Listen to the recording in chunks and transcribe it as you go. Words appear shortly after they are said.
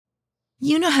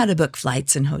You know how to book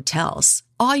flights and hotels.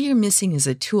 All you're missing is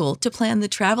a tool to plan the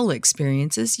travel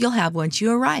experiences you'll have once you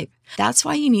arrive. That's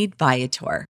why you need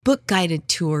Viator. Book guided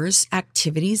tours,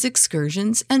 activities,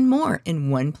 excursions, and more in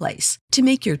one place to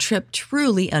make your trip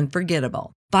truly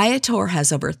unforgettable. Viator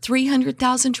has over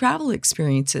 300,000 travel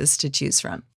experiences to choose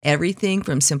from. Everything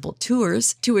from simple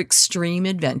tours to extreme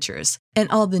adventures and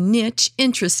all the niche,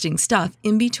 interesting stuff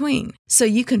in between. So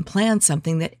you can plan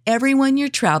something that everyone you're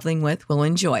traveling with will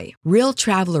enjoy. Real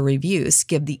traveler reviews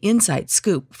give the inside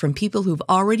scoop from people who've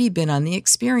already been on the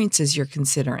experiences you're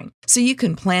considering. So you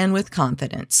can plan with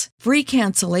confidence. Free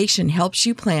cancellation helps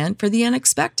you plan for the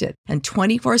unexpected. And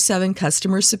 24/7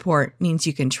 customer support means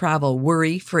you can travel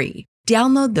worry-free.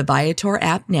 Download the Viator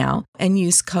app now and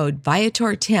use code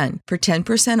Viator10 for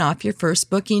 10% off your first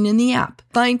booking in the app.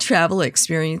 Find travel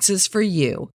experiences for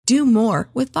you. Do more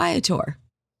with Viator.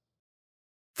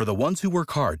 For the ones who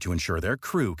work hard to ensure their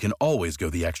crew can always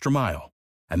go the extra mile,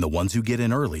 and the ones who get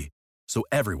in early so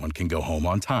everyone can go home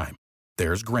on time,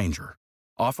 there's Grainger,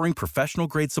 offering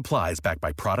professional-grade supplies backed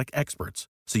by product experts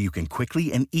so you can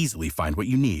quickly and easily find what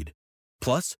you need.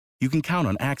 Plus, you can count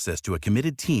on access to a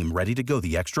committed team ready to go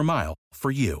the extra mile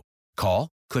for you. Call,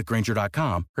 click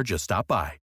Grainger.com, or just stop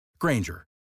by. Grainger,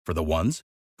 for the ones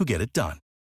who get it done.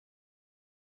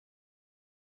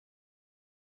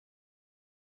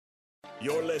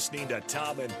 You're listening to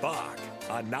Tom and Bock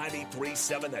on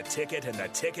 93.7 The Ticket and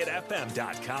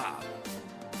theticketfm.com.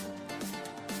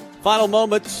 Final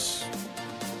moments.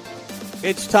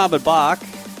 It's Tom and Bock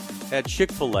at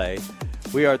Chick-fil-A.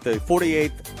 We are at the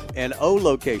 48th and O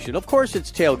location. Of course,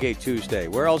 it's Tailgate Tuesday.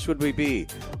 Where else would we be?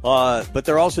 But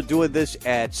they're also doing this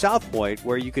at South Point,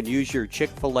 where you can use your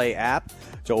Chick-fil-A app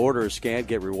to order a scan,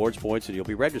 get rewards points, and you'll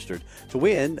be registered to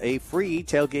win a free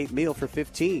tailgate meal for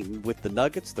 $15 with the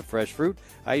nuggets, the fresh fruit,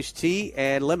 iced tea,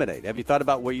 and lemonade. Have you thought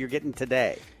about what you're getting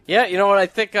today? Yeah, you know what? I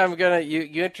think I'm gonna.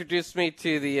 You introduced me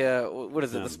to the what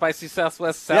is it? The spicy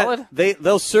Southwest salad. Yeah,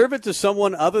 they'll serve it to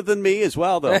someone other than me as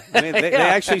well, though. I mean, they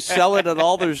actually sell it at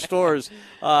all their stores,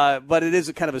 but it is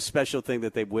a kind of a special thing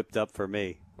that they've whipped up for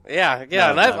me. Yeah,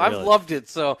 No, and I've loved it.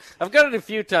 So I've got it a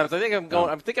few times. I think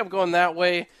I'm going that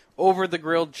way over the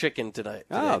grilled chicken tonight.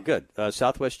 Oh, good.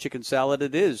 Southwest chicken salad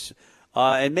it is.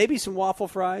 And maybe some waffle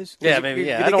fries. Yeah, maybe.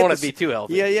 Yeah, I don't want to be too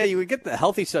healthy. Yeah. You would get the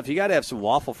healthy stuff. You got to have some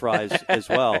waffle fries as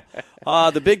well.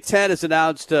 The Big Ten has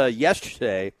announced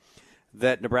yesterday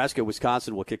that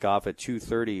Nebraska-Wisconsin will kick off at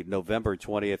 2:30 November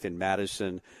 20th in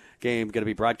Madison. Game going to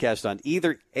be broadcast on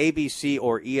either ABC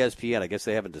or ESPN. I guess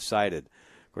they haven't decided.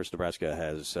 Of course, Nebraska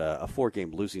has a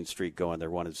 4-game losing streak going. They're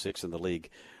 1-6 in the league.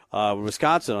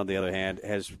 Wisconsin, on the other hand,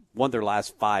 has won their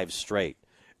last 5 straight,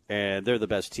 and they're the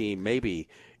best team maybe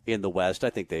in the West. I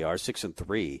think they are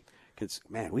 6-3. Because,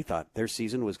 man, we thought their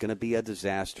season was going to be a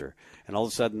disaster. And all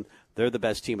of a sudden, they're the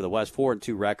best team in the West,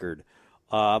 4-2 record.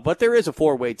 But there is a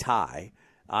 4-way tie.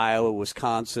 Iowa,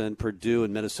 Wisconsin, Purdue,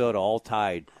 and Minnesota all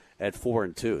tied at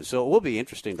 4-2. So it will be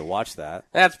interesting to watch that.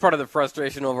 That's part of the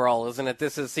frustration overall, isn't it?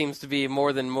 This seems to be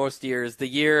more than most years. The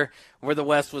year where the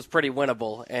West was pretty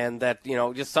winnable, and that,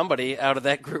 just somebody out of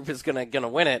that group is gonna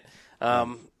win it.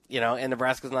 And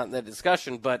Nebraska's not in that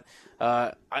discussion, but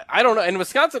I don't know. In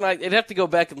Wisconsin, I'd have to go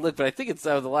back and look, but I think it's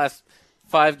the last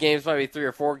 5 games, maybe 3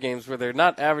 or 4 games, where they're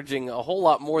not averaging a whole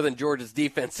lot more than Georgia's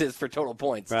defense is for total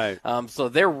points. Right. So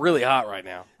they're really hot right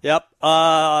now.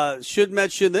 Yep. Should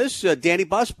mention this, Danny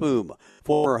Busboom,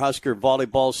 former Husker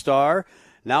volleyball star,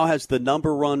 now has the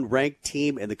number 1 ranked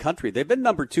team in the country. They've been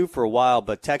number 2 for a while,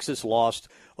 but Texas lost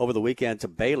over the weekend to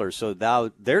Baylor, so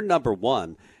now they're number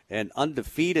 1 and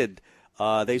undefeated.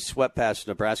 They swept past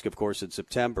Nebraska, of course, in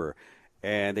September,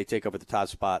 and they take over the top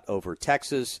spot over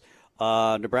Texas.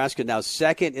 Nebraska now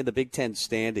second in the Big Ten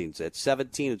standings at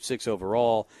 17-6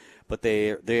 overall, but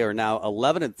they are now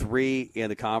 11-3 in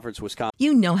the conference. Wisconsin.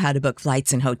 You know how to book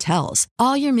flights and hotels.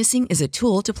 All you're missing is a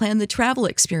tool to plan the travel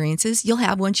experiences you'll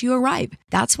have once you arrive.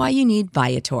 That's why you need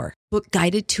Viator. Book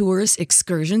guided tours,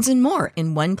 excursions, and more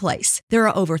in one place. There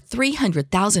are over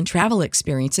 300,000 travel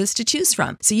experiences to choose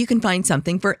from, so you can find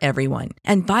something for everyone.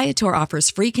 And Viator offers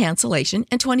free cancellation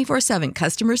and 24/7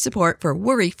 customer support for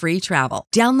worry-free travel.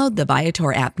 Download the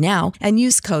Viator app now and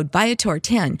use code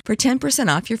Viator10 for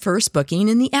 10% off your first booking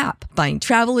in the app. Find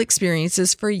travel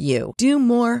experiences for you. Do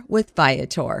more with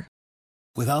Viator.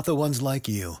 Without the ones like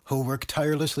you, who work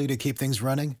tirelessly to keep things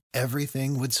running,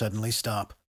 everything would suddenly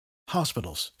stop.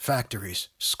 Hospitals, factories,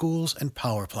 schools, and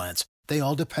power plants, they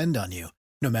all depend on you.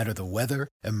 No matter the weather,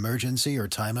 emergency, or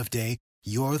time of day,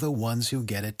 you're the ones who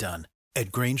get it done.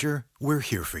 At Grainger, we're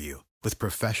here for you with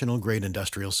professional-grade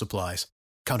industrial supplies.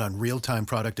 Count on real-time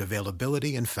product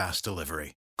availability and fast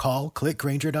delivery. Call, click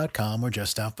Grainger.com, or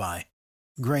just stop by.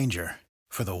 Grainger,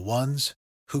 for the ones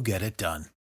who get it done.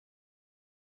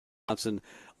 Wisconsin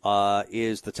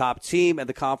is the top team in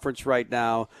the conference right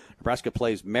now. Nebraska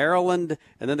plays Maryland,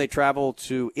 and then they travel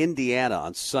to Indiana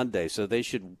on Sunday, so they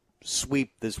should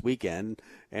sweep this weekend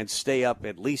and stay up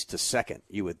at least to second,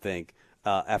 you would think,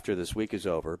 after this week is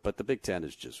over. But the Big Ten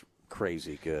is just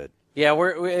crazy good. Yeah,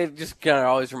 it just kind of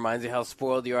always reminds you how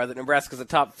spoiled you are that Nebraska's a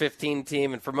top 15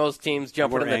 team, and for most teams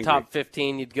jumping in the top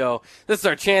 15, you'd go, this is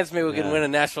our chance, maybe we can win a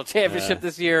national championship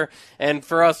this year. And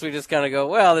for us, we just kind of go,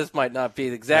 well, this might not be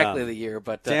exactly the year.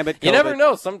 But Damn it, you never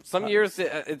know. Some years,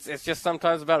 it's just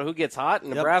sometimes about who gets hot.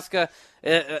 And Nebraska,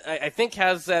 I think,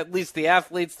 has at least the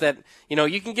athletes that,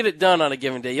 you can get it done on a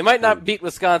given day. You might not beat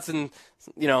Wisconsin,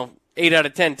 8 out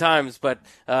of 10 times, but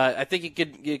I think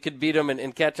you could beat them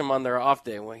and catch them on their off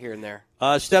day here and there.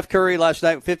 Steph Curry last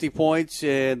night, 50 points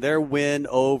in their win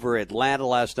over Atlanta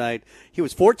last night. He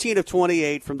was 14 of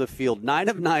 28 from the field, 9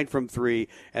 of 9 from 3,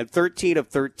 and 13 of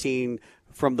 13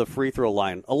 from the free throw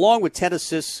line, along with 10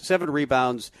 assists, 7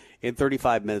 rebounds in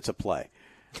 35 minutes of play.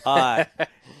 I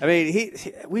mean,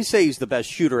 we say he's the best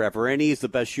shooter ever, and he's the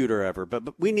best shooter ever,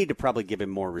 but we need to probably give him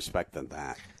more respect than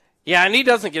that. Yeah, and he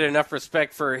doesn't get enough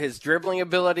respect for his dribbling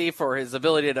ability, for his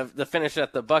ability to finish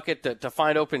at the bucket, to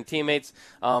find open teammates.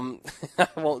 I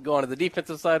won't go on to the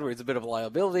defensive side where he's a bit of a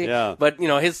liability, but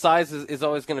his size is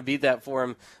always going to be that for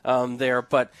him there.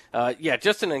 But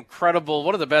just an incredible,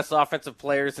 one of the best offensive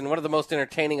players and one of the most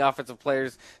entertaining offensive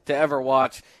players to ever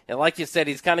watch. And like you said,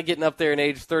 he's kind of getting up there in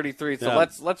age 33, so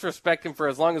let's respect him for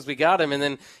as long as we got him. And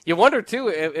then you wonder too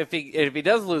if he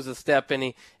does lose a step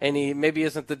and he maybe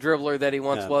isn't the dribbler that he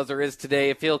once was or is today,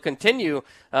 if he'll continue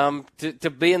to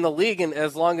be in the league and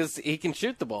as long as he can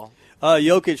shoot the ball.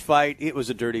 Jokic fight, it was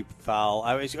a dirty foul.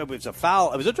 It was a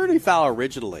foul. It was a dirty foul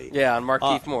originally. Yeah, on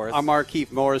Markieff Morris. On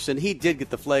Markieff Morris, and he did get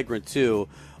the flagrant too.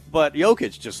 But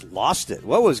Jokic just lost it.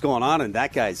 What was going on in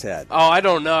that guy's head? Oh, I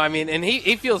don't know. I mean, and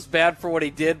he feels bad for what he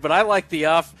did, but I like the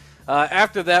off.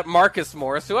 After that, Marcus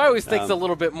Morris, who I always think is a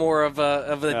little bit more of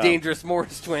the dangerous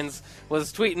Morris twins,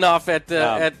 was tweeting off at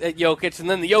Jokic, and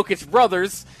then the Jokic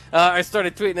brothers I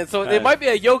started tweeting it. So it might be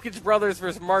a Jokic brothers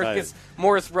versus Marcus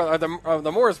Morris brother, or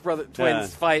the Morris brother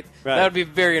twins fight. Right. That would be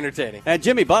very entertaining. And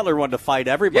Jimmy Butler wanted to fight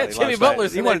everybody. Yeah, Jimmy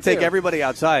Butler's he wanted to take everybody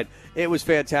outside. It was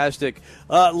fantastic.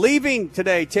 Leaving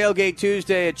today, Tailgate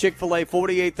Tuesday at Chick-fil-A,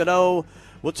 48th and O.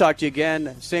 We'll talk to you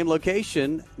again, same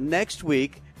location next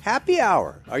week. Happy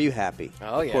Hour. Are you happy?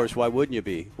 Oh, yeah. Of course, why wouldn't you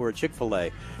be? We're at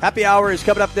Chick-fil-A. Happy Hour is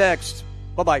coming up next.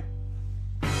 Bye-bye.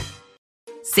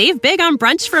 Save big on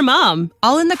brunch for mom,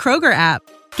 all in the Kroger app.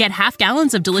 Get half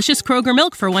gallons of delicious Kroger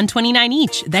milk for $1.29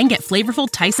 each. Then get flavorful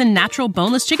Tyson natural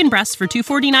boneless chicken breasts for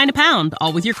 $2.49 a pound,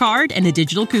 all with your card and a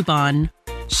digital coupon.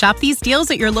 Shop these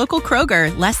deals at your local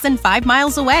Kroger, less than 5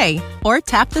 miles away. Or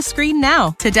tap the screen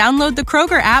now to download the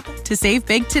Kroger app to save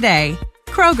big today.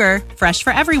 Kroger, fresh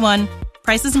for everyone.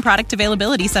 Prices and product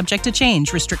availability subject to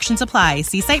change. Restrictions apply.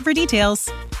 See site for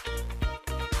details.